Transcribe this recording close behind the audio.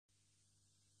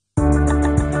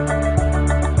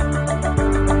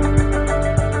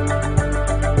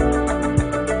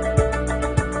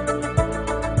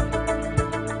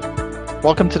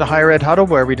Welcome to the Higher Ed Huddle,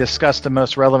 where we discuss the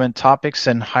most relevant topics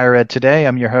in higher ed today.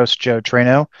 I'm your host, Joe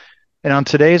Traino. And on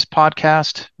today's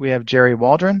podcast, we have Jerry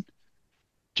Waldron.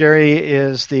 Jerry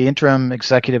is the Interim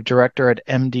Executive Director at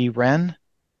MDREN.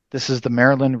 This is the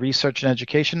Maryland Research and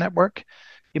Education Network.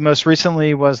 He most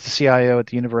recently was the CIO at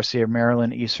the University of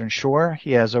Maryland Eastern Shore.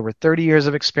 He has over 30 years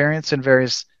of experience in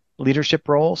various leadership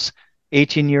roles,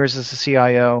 18 years as a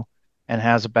CIO, and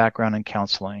has a background in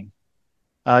counseling.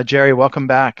 Jerry, welcome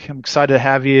back. I'm excited to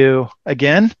have you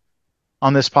again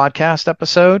on this podcast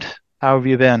episode. How have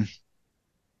you been?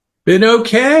 Been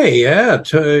okay, yeah.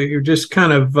 You're just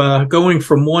kind of going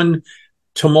from one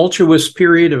tumultuous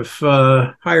period of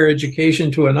higher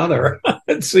education to another.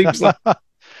 It seems like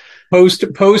post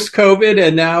COVID,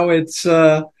 and now it's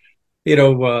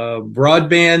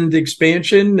broadband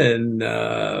expansion and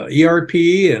ERP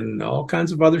and all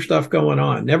kinds of other stuff going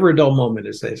on. Never a dull moment,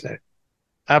 as they say.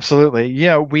 Absolutely.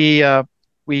 Yeah, we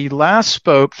last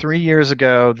spoke 3 years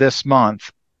ago this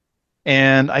month,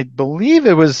 and I believe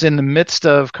it was in the midst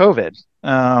of COVID,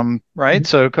 right?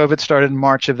 So COVID started in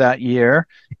March of that year.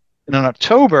 And in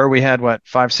October, we had what,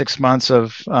 5, 6 months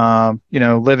of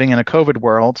living in a COVID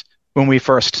world when we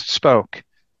first spoke.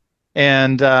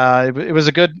 And it was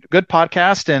a good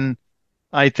podcast. And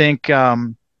I think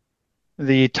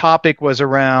the topic was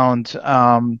around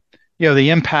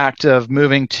the impact of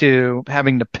moving to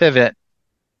having to pivot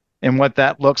and what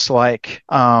that looks like.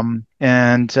 And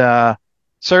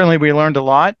certainly we learned a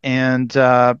lot. And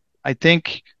I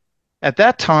think at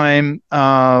that time,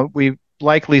 we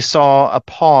likely saw a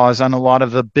pause on a lot of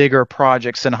the bigger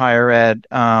projects in higher ed.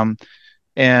 And,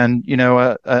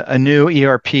 a new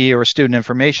ERP or student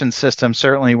information system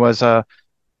certainly was a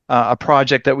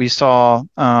project that we saw,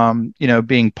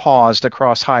 being paused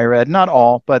across higher ed. Not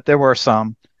all, but there were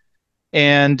some.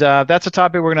 And that's a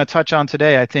topic we're going to touch on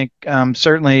today. I think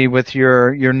certainly with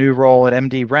your new role at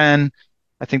MDREN,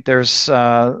 I think there's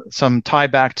some tie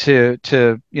back to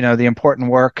the important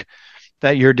work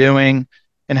that you're doing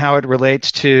and how it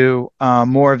relates to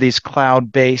more of these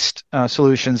cloud-based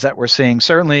solutions that we're seeing.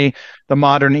 Certainly, the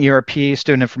modern ERP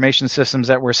student information systems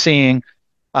that we're seeing,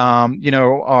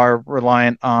 are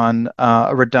reliant on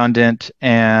a redundant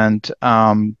and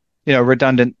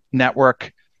redundant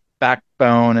network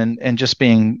backbone and just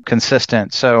being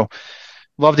consistent. So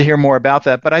love to hear more about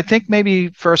that. But I think maybe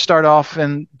first start off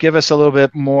and give us a little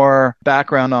bit more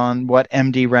background on what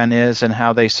MDREN is and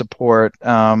how they support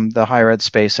the higher ed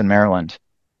space in Maryland.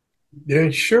 Yeah,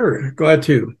 sure. Glad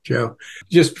to, Joe.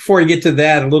 Just before I get to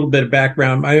that, a little bit of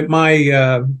background. I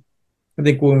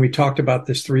think when we talked about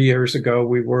this 3 years ago,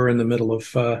 we were in the middle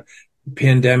of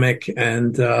pandemic,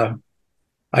 and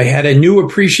I had a new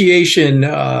appreciation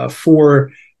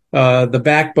for the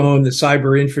backbone, the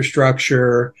cyber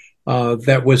infrastructure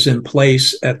that was in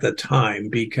place at the time,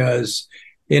 because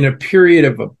in a period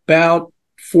of about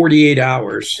 48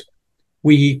 hours,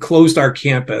 we closed our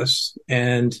campus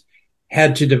and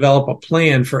had to develop a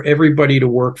plan for everybody to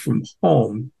work from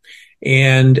home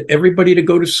and everybody to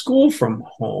go to school from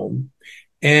home.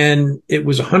 And it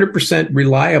was 100%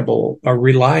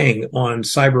 relying on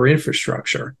cyber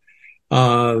infrastructure.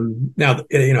 Now,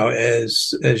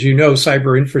 as you know,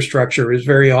 cyber infrastructure is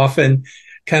very often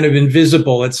kind of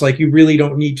invisible. It's like you really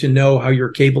don't need to know how your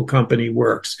cable company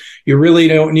works. You really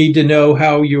don't need to know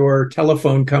how your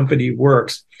telephone company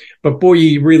works. But boy,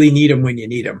 you really need them when you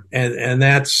need them. And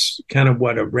that's kind of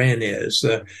what a REN is.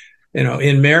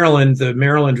 In Maryland, the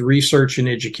Maryland Research and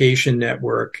Education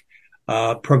Network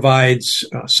provides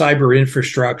cyber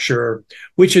infrastructure,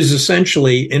 which is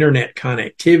essentially internet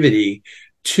connectivity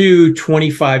to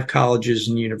 25 colleges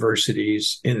and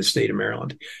universities in the state of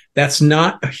Maryland. That's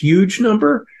not a huge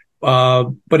number,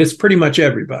 but it's pretty much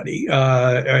everybody.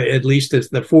 At least it's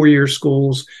the 4-year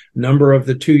schools, number of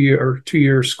the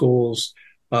two-year schools,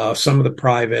 some of the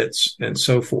privates, and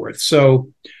so forth.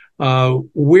 So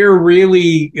we're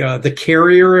really the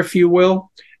carrier, if you will.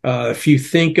 If you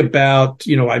think about,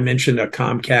 I mentioned a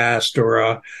Comcast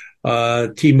or a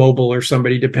T-Mobile or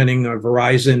somebody, depending on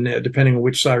Verizon, depending on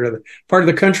which side of the part of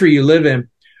the country you live in,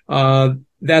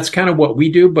 that's kind of what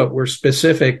we do, but we're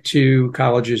specific to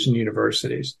colleges and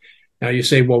universities. Now you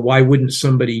say, well, why wouldn't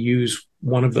somebody use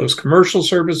one of those commercial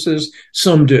services?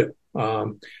 Some do.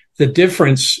 The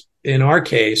difference in our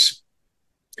case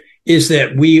is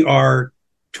that we are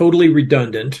totally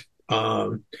redundant.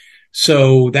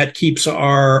 So that keeps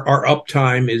our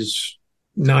uptime is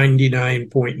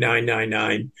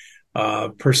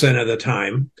 99.999% of the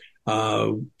time.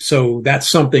 So that's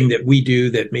something that we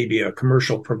do that maybe a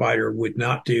commercial provider would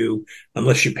not do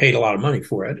unless you paid a lot of money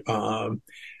for it.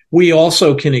 We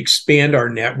also can expand our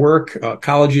network.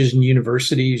 Colleges and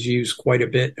universities use quite a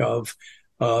bit of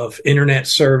internet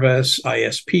service,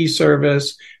 ISP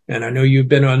service. And I know you've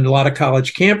been on a lot of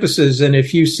college campuses. And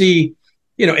if you see,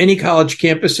 any college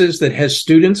campuses that has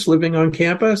students living on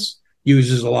campus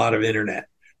uses a lot of internet.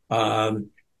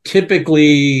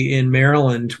 Typically in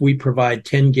Maryland, we provide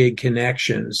 10 gig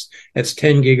connections. That's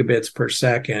 10 gigabits per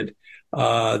second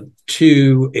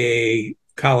to a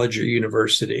college or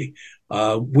university.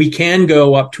 We can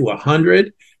go up to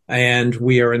 100, and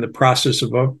we are in the process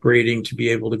of upgrading to be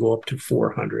able to go up to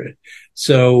 400.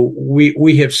 So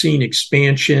we have seen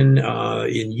expansion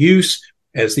in use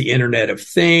as the Internet of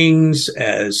Things,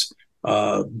 as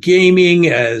gaming,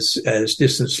 as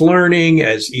distance learning,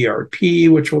 as ERP,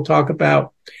 which we'll talk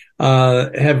about,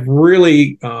 have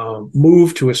really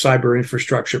moved to a cyber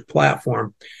infrastructure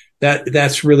platform.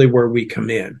 That's really where we come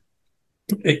in.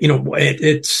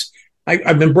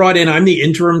 I've been brought in. I'm the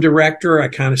interim director. I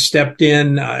kind of stepped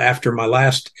in after my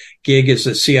last gig as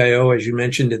a CIO, as you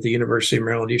mentioned, at the University of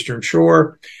Maryland Eastern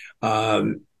Shore.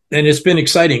 And it's been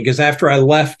exciting because after I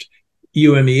left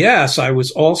UMES, I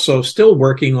was also still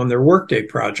working on their Workday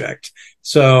project.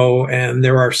 So, and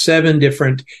there are 7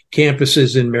 different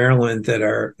campuses in Maryland that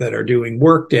are doing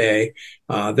Workday.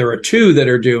 There are 2 that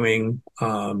are doing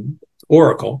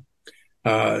Oracle.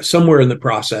 Somewhere in the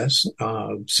process.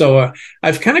 So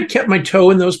I've kind of kept my toe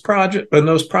in those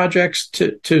projects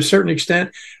to a certain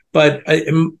extent. But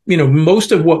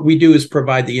most of what we do is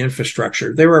provide the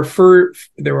infrastructure. There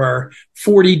are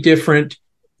 40 different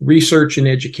research and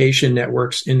education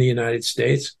networks in the United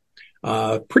States.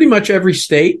 Pretty much every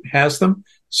state has them.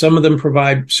 Some of them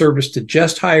provide service to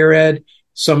just higher ed.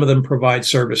 Some of them provide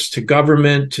service to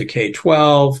government, to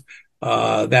K-12.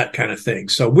 That kind of thing.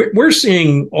 So we're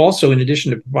seeing also, in addition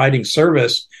to providing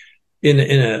service in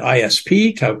an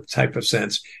ISP type of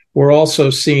sense, we're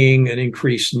also seeing an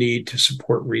increased need to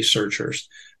support researchers.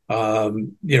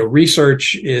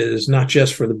 Research is not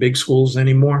just for the big schools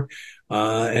anymore,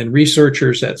 and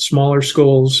researchers at smaller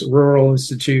schools, rural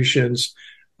institutions,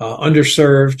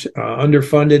 underserved,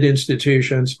 underfunded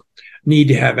institutions need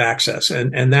to have access,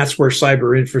 and that's where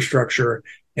cyber infrastructure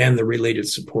and the related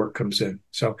support comes in.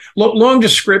 So long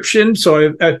description.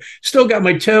 So I've still got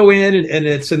my toe in, and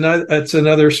it's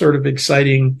another sort of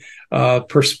exciting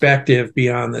perspective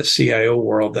beyond the CIO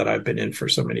world that I've been in for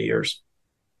so many years.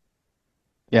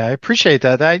 Yeah, I appreciate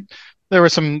that. There were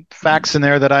some facts in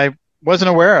there that I wasn't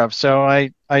aware of, so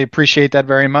I appreciate that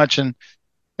very much. And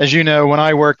as you know, when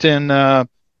I worked in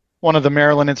one of the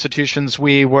Maryland institutions,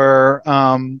 we were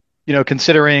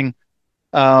considering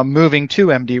moving to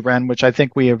MDREN, which I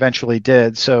think we eventually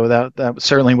did. So that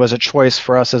certainly was a choice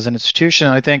for us as an institution.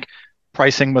 I think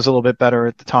pricing was a little bit better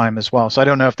at the time as well. So I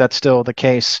don't know if that's still the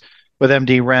case with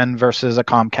MDREN versus a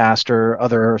Comcast or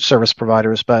other service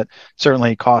providers, but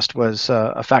certainly cost was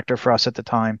a factor for us at the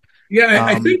time. Yeah,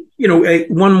 I think,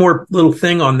 one more little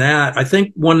thing on that. I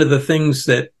think one of the things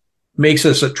that makes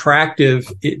us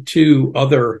attractive to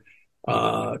other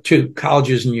to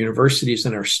colleges and universities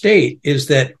in our state is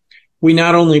that we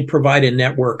not only provide a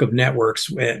network of networks,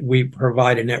 we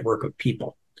provide a network of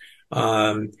people.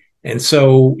 And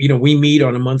so, we meet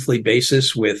on a monthly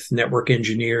basis with network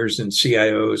engineers and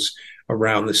CIOs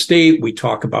around the state. We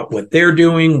talk about what they're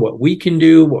doing, what we can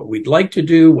do, what we'd like to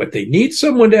do, what they need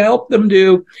someone to help them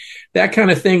do, that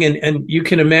kind of thing. And you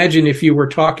can imagine if you were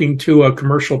talking to a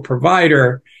commercial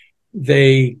provider,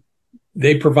 they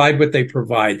provide what they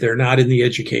provide. They're not in the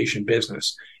education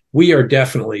business. We are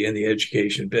definitely in the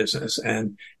education business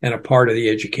and a part of the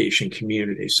education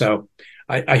community. So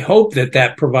I hope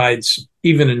that provides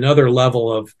even another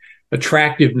level of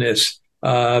attractiveness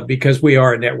because we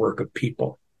are a network of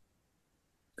people.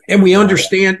 And we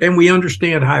understand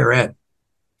higher ed.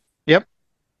 Yep.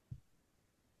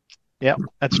 Yep,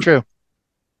 that's true.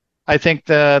 I think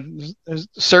that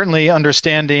certainly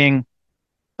understanding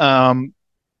how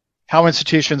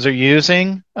institutions are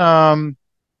using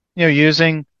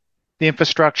using the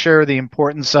infrastructure, the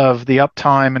importance of the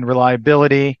uptime and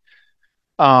reliability,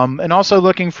 and also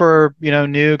looking for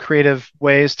new creative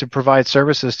ways to provide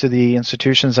services to the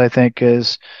institutions. I think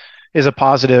is a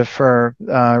positive for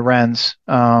RENs,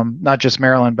 not just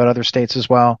Maryland but other states as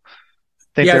well.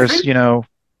 I think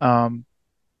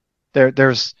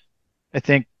there's I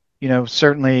think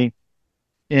certainly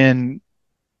in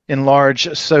large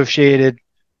associated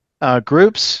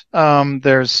groups,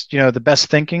 there's the best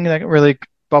thinking that really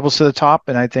bubbles to the top,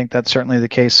 and I think that's certainly the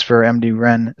case for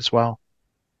MDREN as well.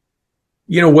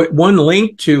 One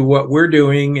link to what we're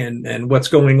doing and what's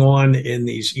going on in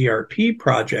these ERP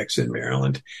projects in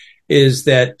Maryland is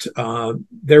that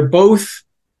they're both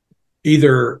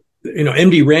either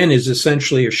MDREN is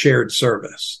essentially a shared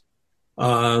service.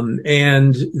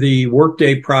 And the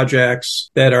Workday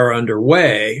projects that are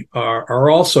underway are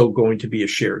also going to be a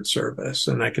shared service.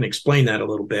 And I can explain that a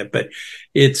little bit, but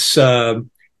it's,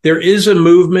 there is a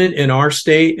movement in our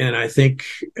state, and I think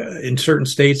in certain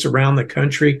states around the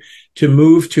country, to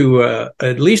move to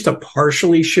at least a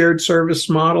partially shared service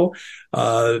model,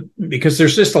 because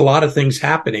there's just a lot of things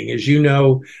happening. As you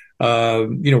know,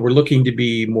 we're looking to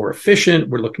be more efficient.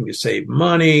 We're looking to save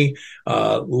money.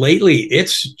 Lately,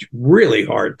 it's really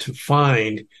hard to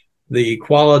find the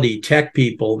quality tech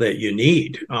people that you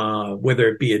need, whether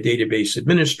it be a database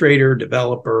administrator,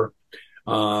 developer,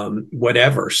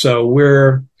 whatever. So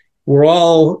we're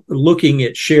all looking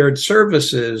at shared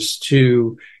services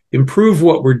to improve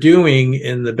what we're doing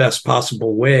in the best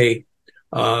possible way,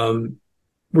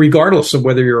 regardless of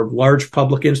whether you're a large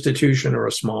public institution or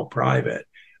a small private.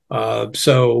 The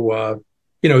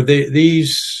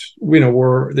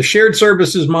shared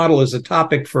services model is a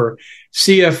topic for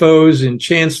CFOs and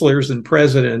chancellors and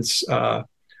presidents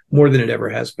more than it ever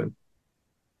has been.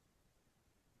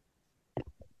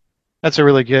 That's a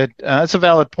really good, that's a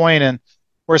valid point, and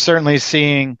we're certainly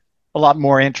seeing a lot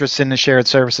more interest in the shared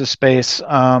services space,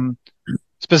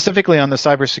 specifically on the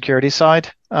cybersecurity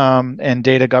side, and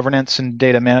data governance and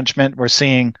data management. We're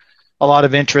seeing a lot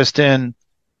of interest in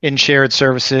shared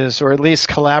services, or at least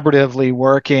collaboratively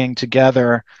working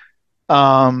together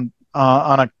on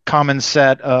a common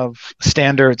set of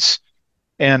standards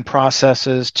and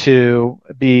processes to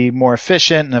be more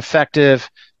efficient and effective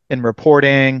in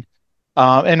reporting,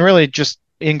 and really just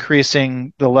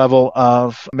increasing the level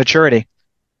of maturity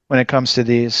when it comes to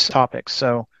these topics.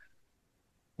 So,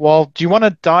 Walt, do you want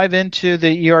to dive into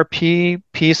the ERP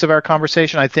piece of our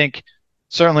conversation? I think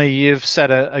certainly you've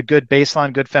set a good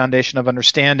baseline, good foundation of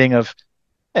understanding of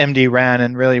MDREN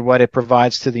and really what it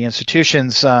provides to the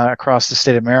institutions across the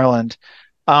state of Maryland.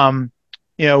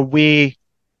 We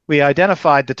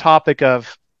identified the topic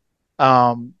of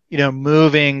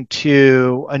moving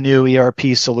to a new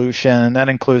ERP solution, and that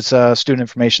includes a student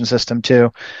information system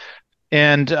too.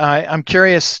 And I'm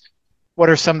curious, what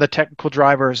are some of the technical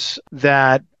drivers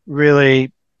that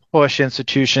really push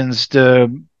institutions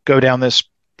to go down this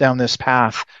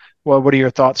path? What are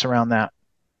your thoughts around that?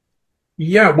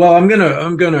 Yeah, well, I'm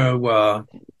gonna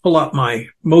pull up my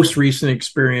most recent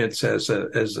experience as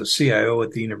a CIO at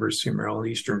the University of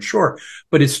Maryland Eastern Shore,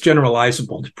 but it's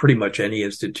generalizable to pretty much any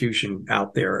institution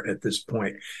out there at this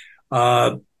point.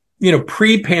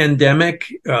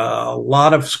 Pre-pandemic, a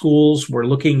lot of schools were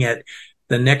looking at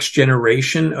the next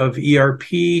generation of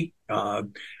ERP.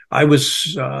 I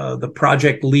was the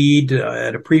project lead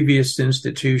at a previous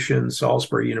institution,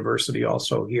 Salisbury University,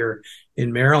 also here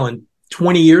in Maryland,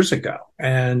 20 years ago.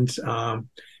 And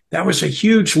that was a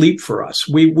huge leap for us.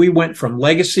 We went from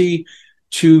legacy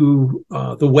to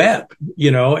the web,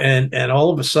 and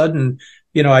all of a sudden,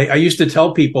 I used to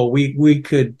tell people we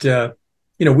could,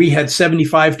 we had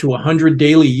 75 to 100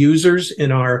 daily users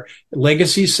in our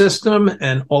legacy system,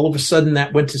 and all of a sudden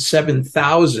that went to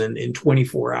 7,000 in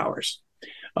 24 hours.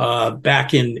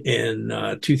 Back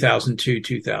in 2002,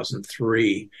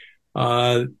 2003.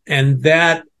 And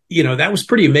that was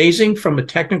pretty amazing from a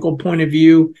technical point of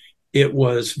view. It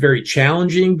was very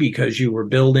challenging because you were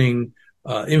building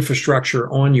infrastructure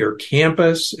on your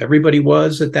campus. Everybody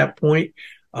was at that point.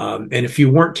 And if you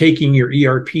weren't taking your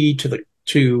ERP to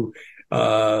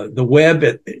the web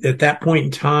at that point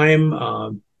in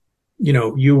time,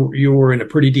 you were in a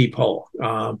pretty deep hole.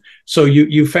 So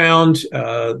you found,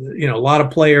 a lot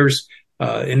of players,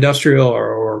 industrial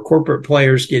or corporate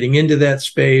players getting into that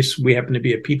space. We happened to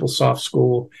be a PeopleSoft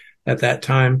school at that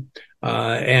time.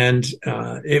 And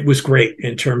it was great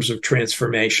in terms of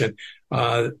transformation.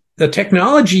 The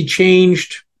technology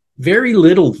changed very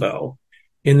little, though,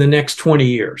 in the next 20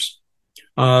 years.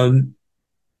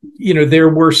 There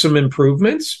were some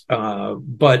improvements,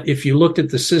 but if you looked at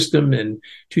the system in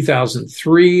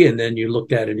 2003 and then you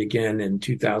looked at it again in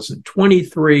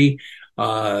 2023,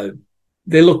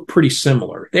 they looked pretty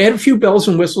similar. They had a few bells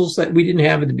and whistles that we didn't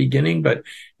have at the beginning, but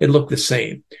it looked the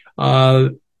same.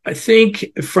 I think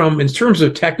in terms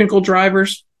of technical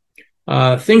drivers,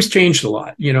 things changed a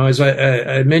lot. As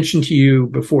I mentioned to you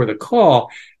before the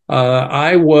call,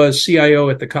 I was CIO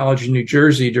at the College of New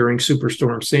Jersey during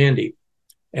Superstorm Sandy.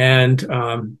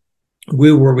 And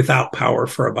we were without power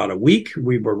for about a week.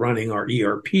 We were running our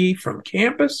ERP from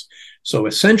campus. So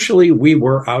essentially, we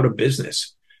were out of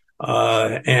business. We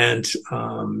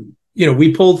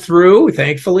pulled through,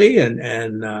 thankfully,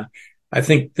 and I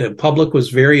think the public was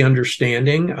very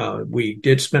understanding. We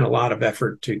did spend a lot of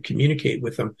effort to communicate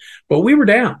with them, but we were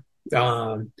down.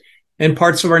 and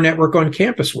parts of our network on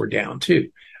campus were down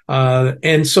too.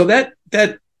 And so that,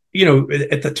 at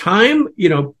the time,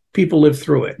 people lived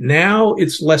through it. Now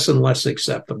it's less and less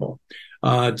acceptable.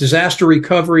 Disaster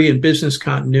recovery and business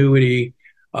continuity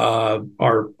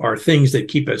are things that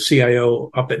keep a CIO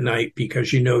up at night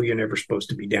because you're never supposed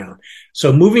to be down.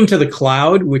 So moving to the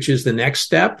cloud, which is the next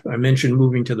step. I mentioned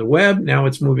moving to the web. Now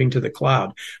it's moving to the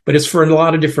cloud, but it's for a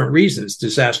lot of different reasons: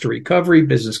 disaster recovery,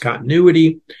 business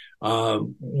continuity.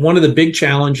 One of the big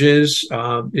challenges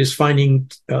is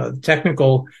finding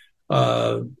technical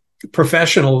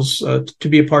professionals to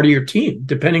be a part of your team.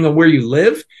 Depending on where you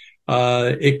live,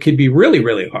 it could be really,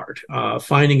 really hard.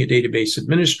 Finding a database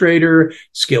administrator,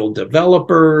 skilled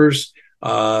developers,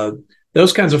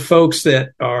 those kinds of folks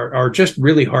that are just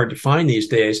really hard to find these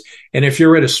days. And if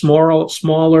you're at a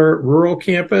smaller rural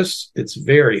campus, it's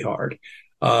very hard.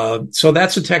 So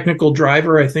that's a technical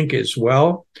driver, I think, as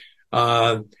well.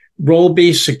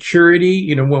 Role-based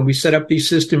security, when we set up these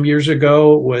systems years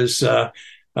ago, it was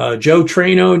Joe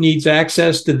Traino needs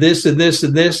access to this and this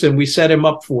and this, and we set him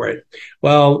up for it.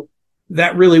 Well,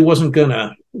 that really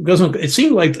it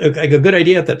seemed like a good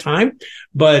idea at the time,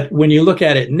 but when you look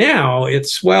at it now,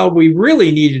 we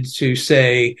really needed to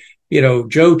say,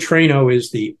 Joe Traino is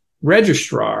the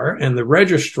registrar, and the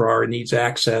registrar needs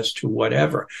access to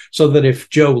whatever, so that if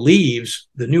Joe leaves,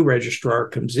 the new registrar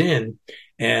comes in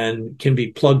and can be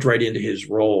plugged right into his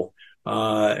role.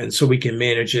 And so we can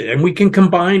manage it, and we can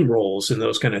combine roles and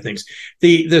those kind of things.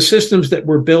 The systems that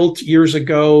were built years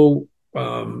ago,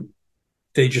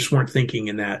 they just weren't thinking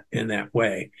in that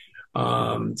way.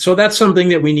 So that's something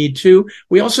that we need to.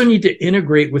 We also need to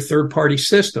integrate with third-party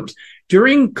systems.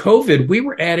 During COVID, we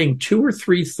were adding 2 or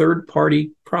 3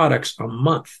 third-party products a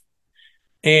month,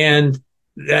 and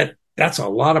that's a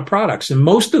lot of products, and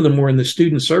most of them were in the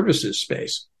student services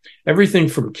space. Everything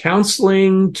from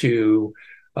counseling to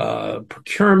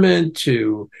procurement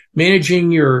to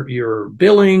managing your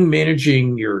billing,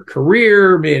 managing your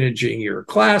career, managing your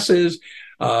classes,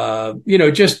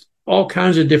 just all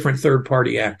kinds of different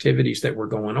third-party activities that were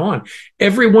going on.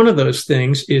 Every one of those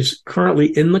things is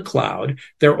currently in the cloud.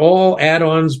 They're all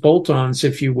add-ons, bolt-ons,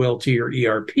 if you will, to your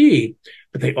ERP,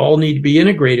 but they all need to be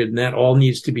integrated, and that all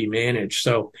needs to be managed.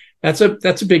 So that's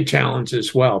a big challenge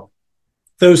as well.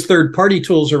 Those third-party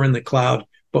tools are in the cloud,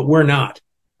 but we're not.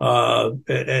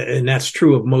 And that's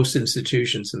true of most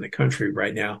institutions in the country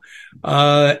right now.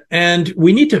 And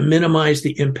we need to minimize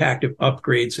the impact of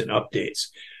upgrades and updates.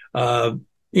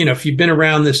 If you've been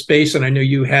around this space, and I know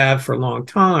you have for a long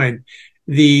time,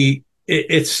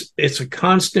 it's a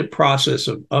constant process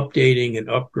of updating and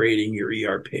upgrading your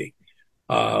ERP,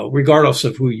 regardless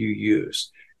of who you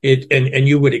use. And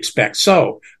you would expect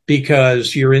so,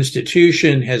 because your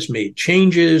institution has made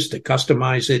changes to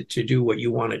customize it to do what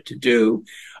you want it to do.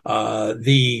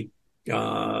 The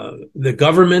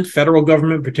government, federal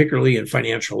government, particularly in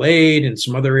financial aid and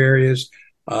some other areas,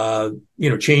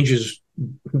 changes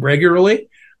regularly.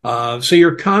 So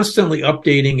you're constantly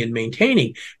updating and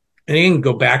maintaining. And again,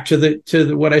 go back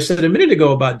to what I said a minute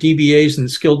ago about DBAs and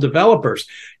skilled developers.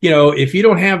 If you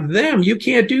don't have them, you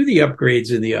can't do the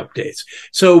upgrades and the updates.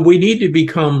 So we need to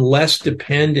become less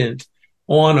dependent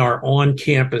on our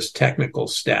on-campus technical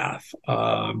staff.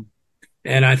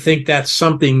 And I think that's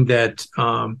something that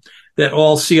all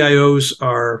CIOs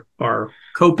are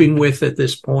coping with at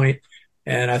this point.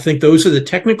 And I think those are the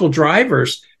technical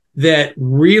drivers that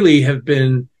really have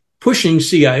been pushing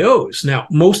CIOs. Now,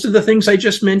 most of the things I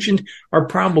just mentioned are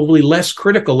probably less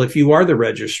critical if you are the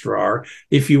registrar,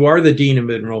 if you are the dean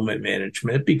of enrollment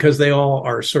management, because they all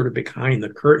are sort of behind the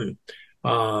curtain.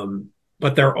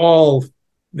 But they're all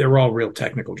real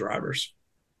technical drivers.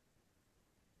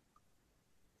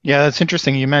 Yeah, that's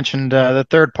interesting. You mentioned the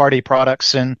third-party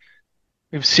products, and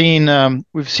we've seen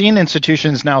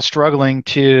institutions now struggling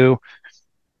to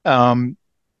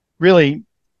really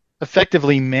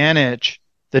effectively manage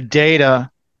the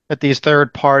data that these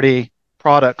third-party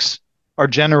products are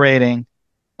generating,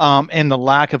 and the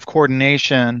lack of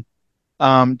coordination.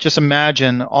 Just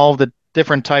imagine all the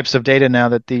different types of data now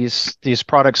that these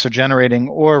products are generating,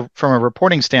 or from a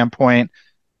reporting standpoint,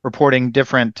 reporting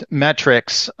different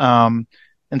metrics.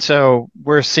 And so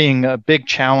we're seeing a big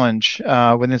challenge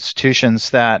with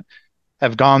institutions that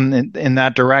have gone in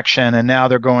that direction, and now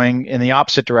they're going in the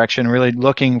opposite direction, really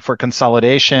looking for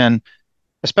consolidation,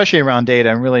 especially around data,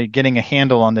 and really getting a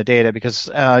handle on the data, because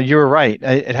you were right.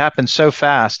 It happened so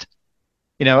fast.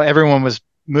 Everyone was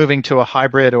moving to a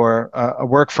hybrid or a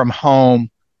work from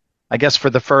home, I guess, for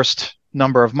the first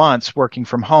number of months, working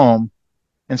from home.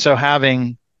 And so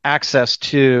having access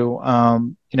to,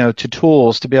 to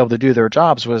tools to be able to do their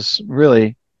jobs was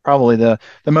really probably the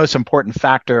most important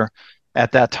factor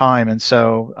at that time. And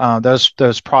so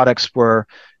those products were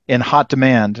in hot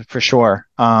demand for sure.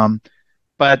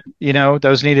 But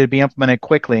those needed to be implemented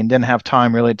quickly and didn't have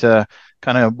time really to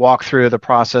kind of walk through the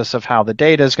process of how the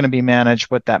data is going to be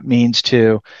managed, what that means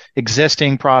to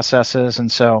existing processes.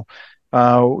 And so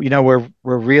we're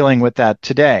reeling with that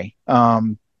today.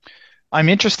 I'm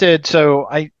interested. So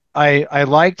I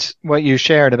liked what you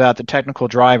shared about the technical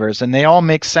drivers, and they all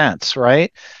make sense,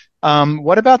 right?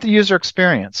 What about the user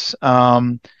experience?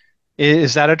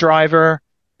 Is that a driver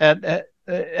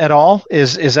at all?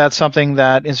 Is that something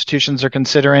that institutions are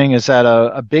considering? Is that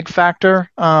a big factor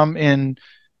in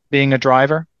being a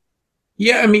driver?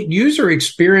 Yeah, I mean, user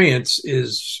experience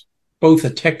is both a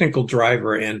technical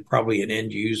driver and probably an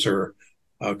end user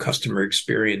customer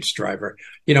experience driver.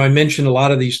 I mentioned a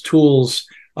lot of these tools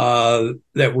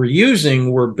that we're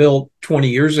using were built 20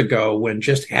 years ago when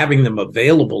just having them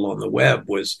available on the web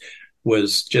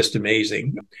was just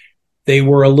amazing. They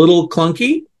were a little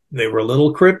clunky, they were a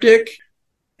little cryptic,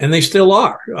 and they still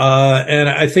are. And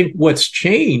I think what's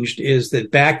changed is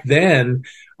that back then,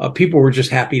 people were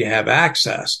just happy to have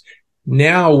access.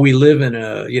 Now we live in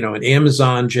an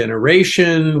Amazon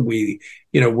generation.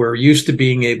 We're used to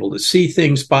being able to see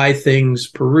things, buy things,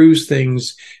 peruse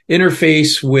things,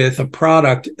 interface with a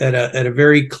product at a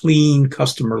very clean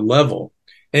customer level.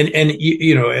 And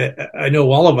I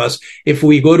know all of us, if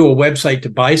we go to a website to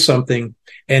buy something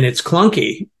and it's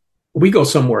clunky, we go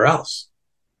somewhere else.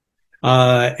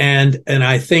 And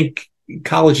I think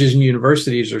colleges and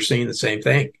universities are seeing the same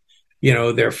thing.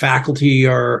 Their faculty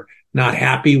are not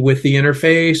happy with the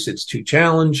interface. It's too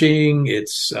challenging.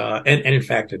 And in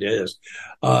fact it is.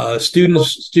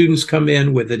 Students come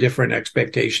in with a different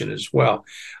expectation as well.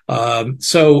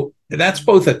 So that's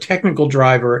both a technical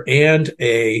driver and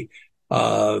an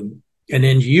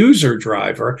end user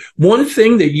driver. One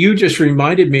thing that you just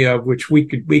reminded me of, which we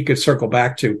could circle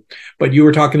back to, but you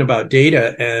were talking about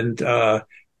data and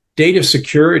data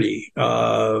security.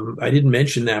 I didn't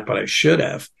mention that, but I should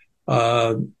have.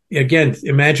 Again,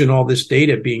 imagine all this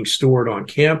data being stored on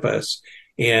campus.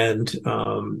 And,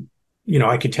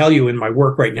 I can tell you in my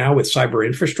work right now with cyber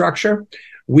infrastructure,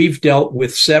 we've dealt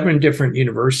with 7 different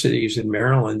universities in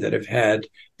Maryland that have had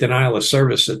denial of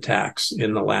service attacks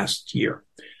in the last year.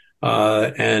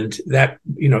 And that,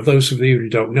 those of you who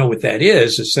don't know what that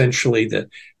is, essentially the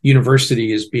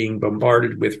university is being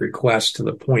bombarded with requests to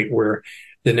the point where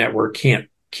the network can't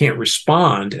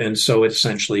respond. And so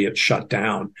essentially it's shut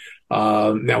down.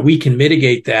 Now we can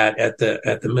mitigate that at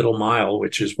the middle mile,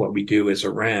 which is what we do as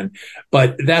a REN,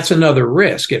 but that's another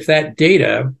risk. If that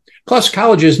data, plus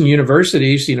colleges and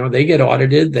universities, they get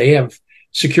audited, they have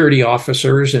security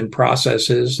officers and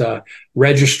processes,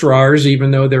 registrars,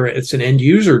 even though it's an end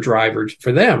user driver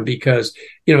for them because,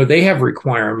 they have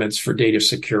requirements for data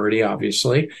security,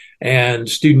 obviously, and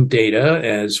student data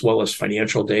as well as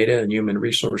financial data and human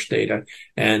resource data.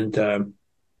 And,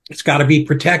 it's got to be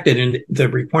protected, and the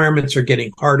requirements are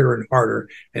getting harder and harder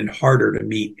and harder to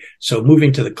meet. So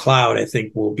moving to the cloud, I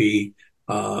think will be,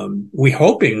 we're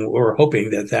hoping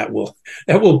that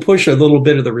will push a little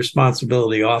bit of the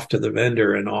responsibility off to the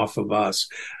vendor and off of us.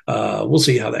 We'll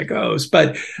see how that goes.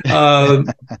 But,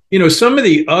 some of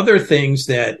the other things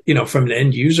that, from an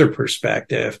end user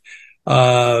perspective,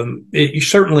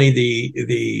 certainly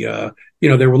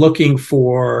they were looking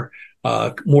for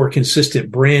more consistent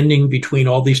branding between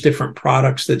all these different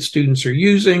products that students are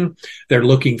using. They're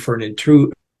looking for an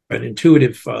intuitive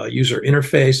user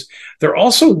interface. They're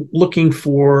also looking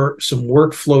for some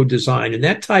workflow design, and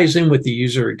that ties in with the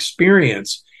user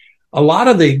experience. A lot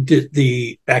of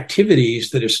the activities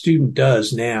that a student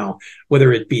does now,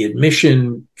 whether it be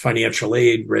admission, financial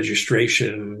aid,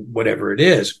 registration, whatever it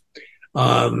is,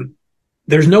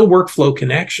 there's no workflow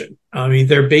connection. I mean,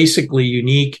 they're basically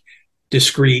unique,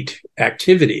 discrete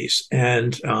activities.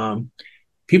 And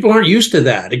people aren't used to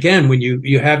that. Again, when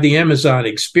you have the Amazon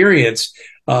experience,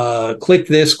 click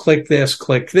this, click this,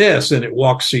 click this, and it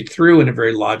walks you through in a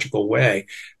very logical way.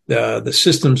 The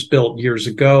systems built years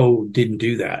ago didn't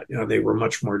do that. They were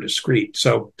much more discrete.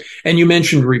 So, and you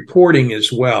mentioned reporting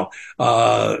as well.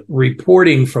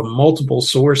 Reporting from multiple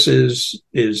sources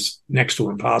is next to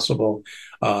impossible.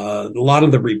 A lot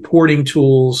of the reporting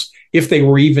tools, if they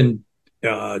were even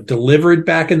delivered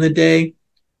back in the day,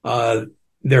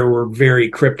 they were very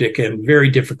cryptic and very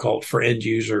difficult for end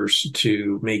users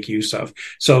to make use of.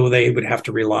 So they would have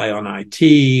to rely on IT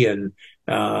and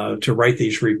to write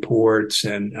these reports,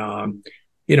 and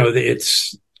it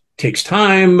takes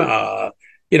time.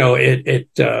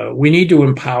 We need to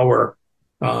empower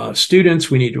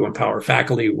students. We need to empower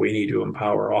faculty. We need to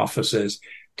empower offices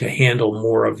handle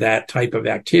more of that type of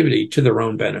activity to their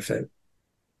own benefit.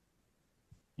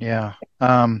 Yeah.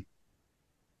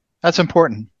 That's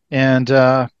important. And,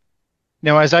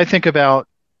 as I think about,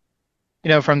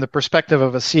 from the perspective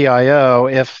of a CIO,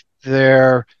 if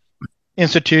their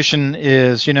institution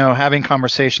is, having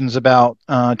conversations about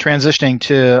transitioning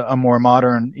to a more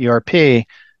modern ERP,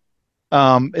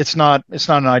 it's not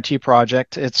an IT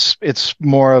project. It's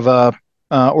more of a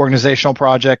organizational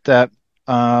project that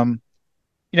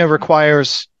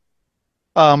requires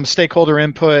stakeholder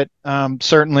input,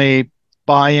 certainly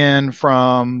buy-in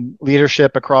from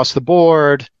leadership across the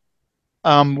board.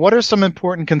 What are some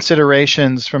important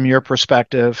considerations from your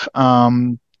perspective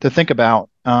to think about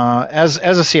as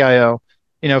a CIO,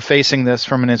 facing this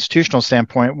from an institutional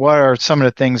standpoint? What are some of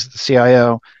the things that the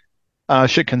CIO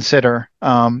should consider?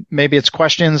 Maybe it's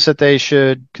questions that they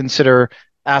should consider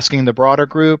asking the broader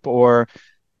group, or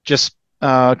just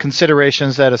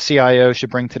considerations that a CIO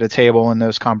should bring to the table in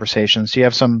those conversations. Do you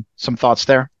have some thoughts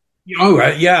there? Oh,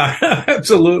 yeah,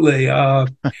 absolutely. As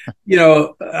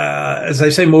I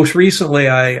say, most recently,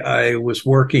 I was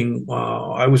working,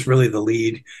 I was really the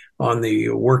lead on the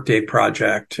Workday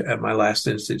project at my last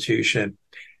institution.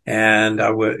 And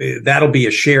that'll be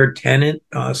a shared tenant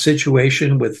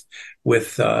situation with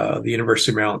the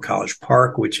University of Maryland College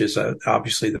Park, which is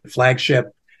obviously the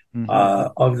flagship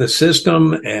of the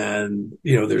system. And,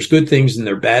 there's good things and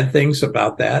there are bad things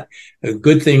about that. The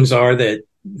good things are that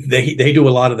they do a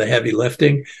lot of the heavy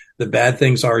lifting. The bad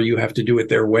things are you have to do it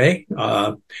their way.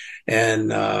 No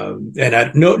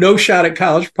shot at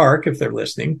College Park if they're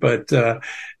listening, but,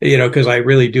 because I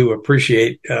really do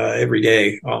appreciate every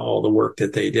day all the work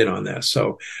that they did on this.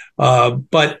 So,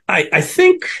 but I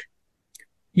think,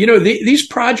 these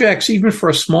projects, even for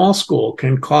a small school,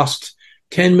 can cost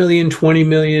 10 million, 20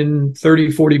 million,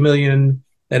 30, 40 million.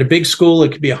 At a big school,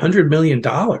 it could be $100 million.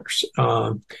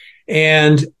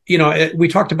 And, we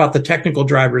talked about the technical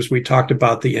drivers. We talked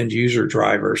about the end user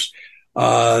drivers.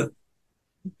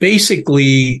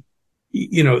 Basically,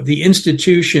 the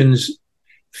institutions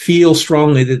feel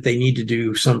strongly that they need to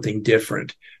do something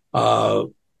different.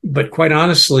 But quite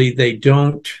honestly, they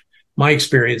don't. My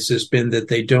experience has been that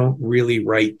they don't really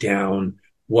write down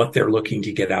what they're looking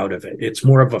to get out of it. It's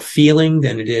more of a feeling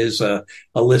than it is a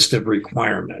list of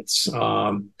requirements.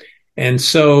 And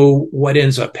so what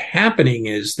ends up happening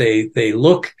is they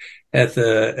look at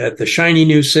the shiny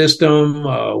new system,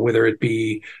 whether it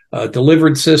be a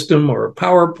delivered system or a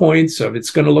PowerPoint, so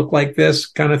it's going to look like this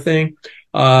kind of thing.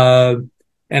 And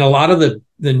a lot of the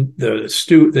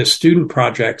student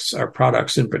projects, or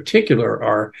products in particular,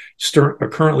 are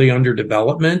currently under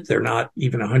development. They're not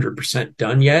even 100%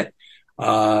 done yet,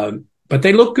 but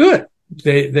they look good.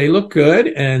 They look good,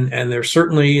 and they're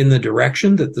certainly in the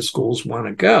direction that the schools want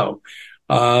to go.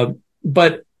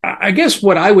 But I guess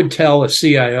what I would tell a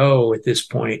CIO at this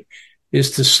point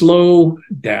is to slow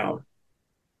down.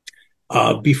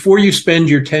 Before you spend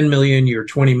your 10 million, your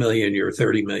 20 million, your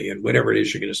 30 million, whatever it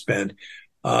is you're going to spend,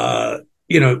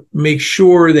 make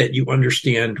sure that you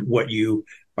understand what you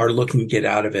are looking to get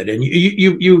out of it. And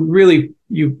you really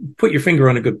put your finger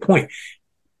on a good point.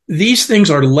 These things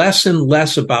are less and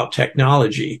less about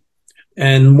technology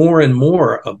and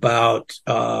more about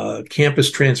campus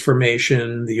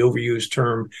transformation, the overused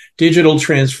term digital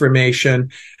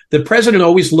transformation. The president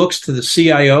always looks to the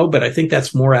CIO, but I think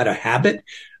that's more out of habit.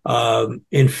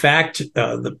 In fact,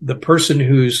 the person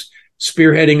who's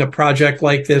spearheading a project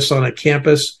like this on a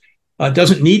campus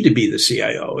doesn't need to be the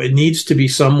CIO. It needs to be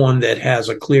someone that has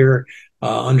a clear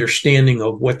understanding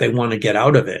of what they want to get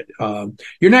out of it.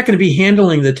 You're not going to be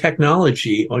handling the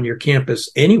technology on your campus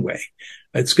anyway.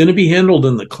 It's going to be handled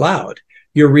in the cloud.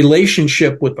 Your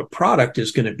relationship with the product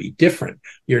is going to be different.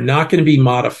 You're not going to be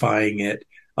modifying it.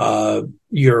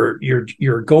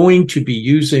 You're going to be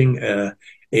using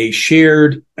a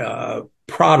shared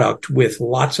product with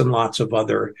lots and lots of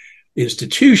other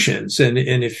institutions. And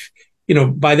if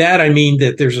by that, I mean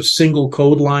that there's a single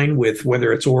code line with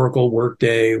whether it's Oracle,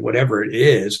 Workday, whatever it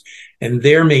is, and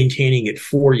they're maintaining it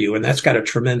for you. And that's got a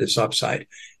tremendous upside.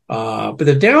 But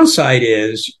the downside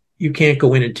is you can't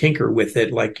go in and tinker with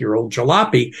it like your old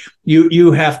jalopy.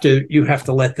 You have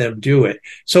to let them do it.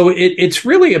 So it's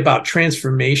really about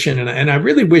transformation. And I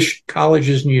really wish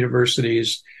colleges and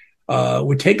universities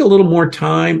would take a little more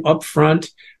time up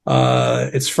front.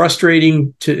 It's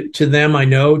frustrating to them, I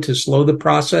know, to slow the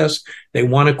process. They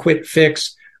want to quick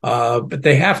fix, but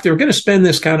they're going to spend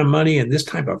this kind of money and this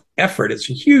type of effort.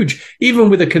 It's a huge, even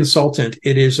with a consultant,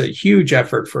 it is a huge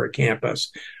effort for a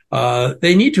campus.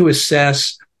 They need to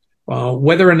assess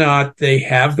whether or not they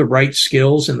have the right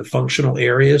skills in the functional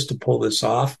areas to pull this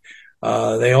off.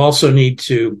 They also need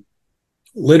to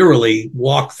literally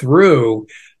walk through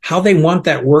how they want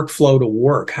that workflow to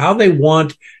work, how they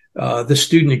want the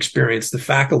student experience, the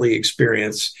faculty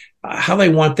experience, how they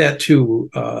want that to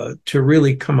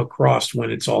really come across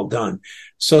when it's all done.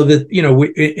 So that,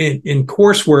 in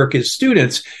coursework as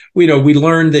students, we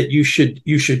learn that you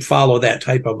should follow that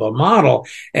type of a model,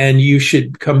 and you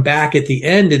should come back at the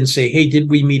end and say, hey, did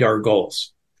we meet our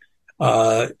goals?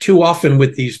 Too often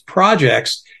with these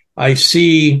projects, I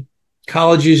see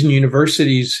colleges and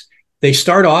universities, they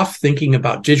start off thinking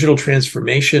about digital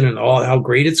transformation and all how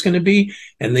great it's going to be,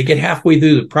 and they get halfway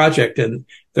through the project and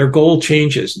their goal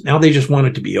changes. Now they just want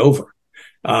it to be over.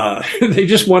 They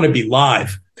just want to be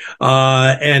live.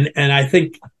 And I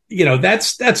think,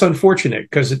 that's unfortunate,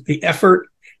 because the effort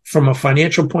from a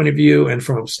financial point of view and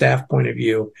from a staff point of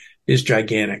view is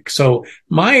gigantic. So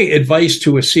my advice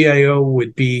to a CIO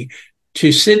would be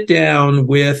to sit down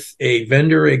with a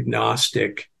vendor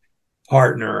agnostic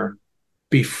partner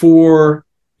before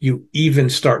you even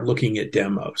start looking at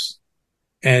demos,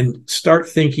 and start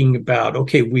thinking about,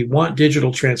 okay, we want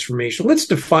digital transformation. Let's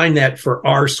define that for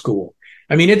our school.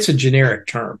 I mean, it's a generic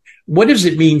term. What does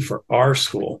it mean for our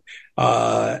school?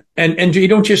 And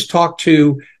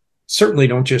you certainly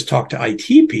don't just talk to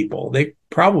IT people.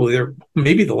 They're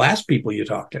maybe the last people you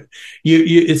talk to.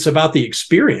 It's about the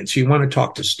experience. You want to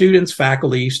talk to students,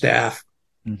 faculty, staff,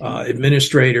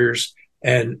 administrators,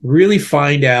 and really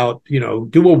find out, do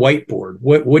a whiteboard.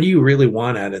 What do you really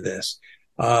want out of this?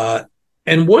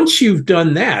 And once you've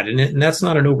done that, and that's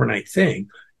not an overnight thing,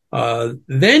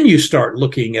 then you start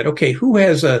looking at, okay, who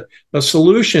has a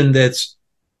solution that's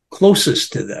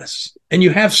closest to this? And you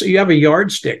have a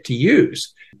yardstick to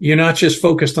use. You're not just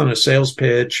focused on a sales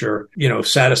pitch or,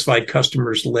 satisfied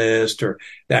customers list or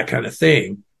that kind of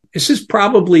thing. This is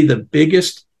probably the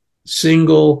biggest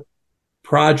single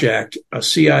project a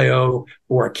CIO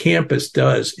or a campus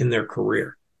does in their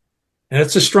career. And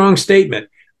that's a strong statement,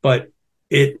 but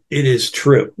it is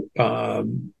true.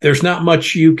 There's not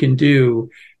much you can do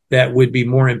that would be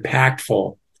more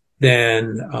impactful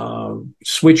than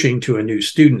switching to a new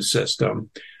student system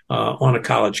on a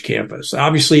college campus.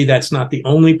 Obviously, that's not the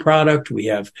only product. We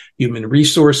have human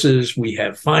resources, we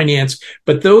have finance,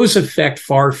 but those affect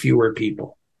far fewer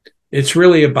people. It's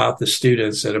really about the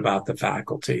students and about the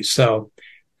faculty. So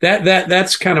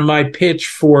that's kind of my pitch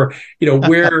for,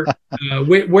 where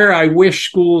I wish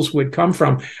schools would come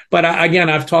from. But again,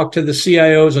 I've talked to the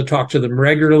CIOs. I talk to them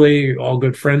regularly, all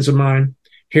good friends of mine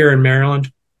here in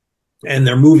Maryland, and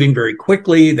they're moving very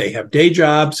quickly. They have day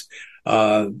jobs.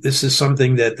 This is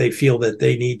something that they feel that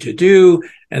they need to do,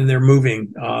 and they're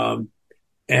moving.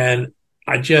 And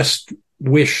I just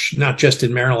wish, not just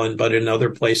in Maryland, but in other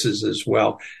places as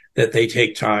well, that they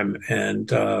take time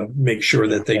and make sure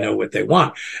that they know what they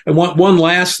want. And one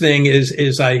last thing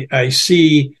is I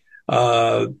see,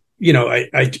 I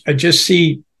just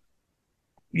see,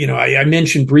 I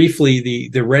mentioned briefly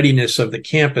the readiness of the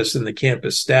campus and the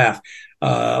campus staff.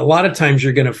 A lot of times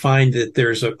you're going to find that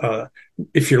there's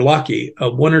if you're lucky,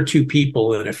 one or two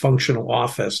people in a functional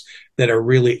office that are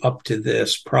really up to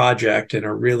this project and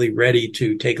are really ready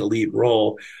to take a lead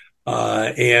role.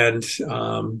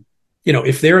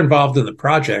 If they're involved in the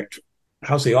project,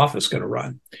 how's the office going to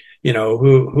run?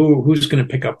 Who's going to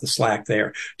pick up the slack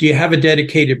there? Do you have a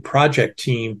dedicated project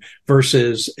team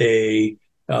versus in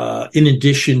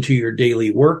addition to your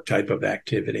daily work type of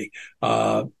activity?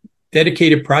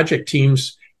 Dedicated project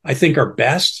teams, I think, are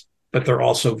best, but they're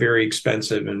also very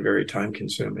expensive and very time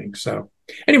consuming. So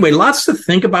anyway, lots to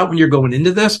think about when you're going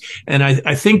into this. And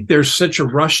I think there's such a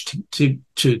rush to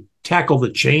tackle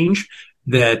the change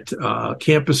that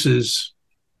campuses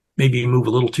maybe move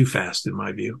a little too fast, in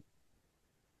my view.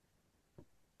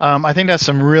 I think that's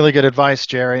some really good advice,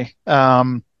 Jerry.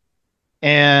 And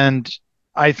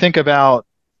I think about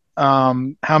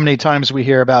how many times we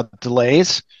hear about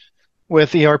delays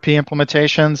with ERP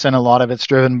implementations, and a lot of it's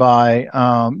driven by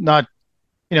not,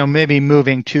 maybe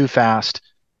moving too fast.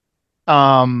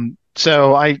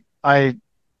 So I,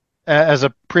 as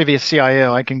a previous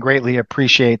CIO, I can greatly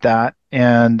appreciate that,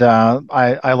 and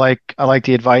I like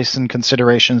the advice and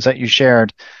considerations that you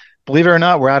shared. Believe it or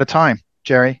not, we're out of time,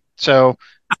 Jerry. So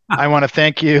I want to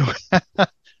thank you.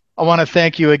 I want to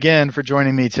thank you again for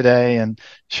joining me today and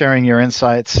sharing your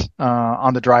insights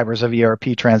on the drivers of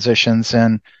ERP transitions,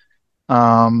 and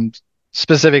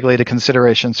specifically the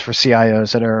considerations for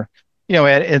CIOs that are,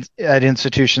 at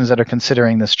institutions that are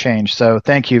considering this change. So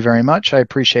thank you very much. I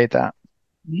appreciate that.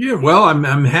 Yeah, well,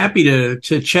 I'm happy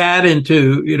to chat and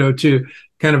to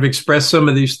kind of express some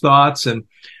of these thoughts. And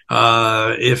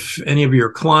if any of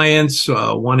your clients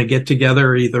want to get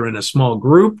together, either in a small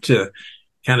group to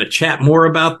kind of chat more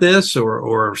about this,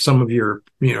 or some of your,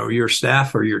 your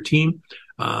staff or your team,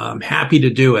 I'm happy to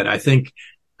do it. I think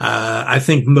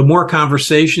the more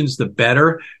conversations, the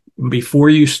better. Before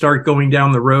you start going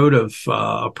down the road of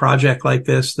a project like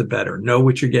this, the better. Know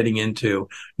what you're getting into.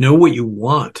 Know what you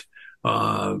want,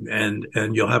 and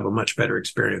you'll have a much better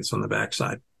experience on the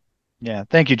backside. Yeah,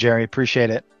 thank you, Jerry. Appreciate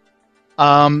it.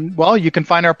 Well, you can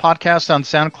find our podcast on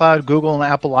SoundCloud, Google, and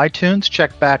Apple iTunes.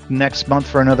 Check back next month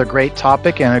for another great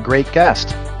topic and a great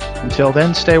guest. Until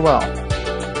then, stay well.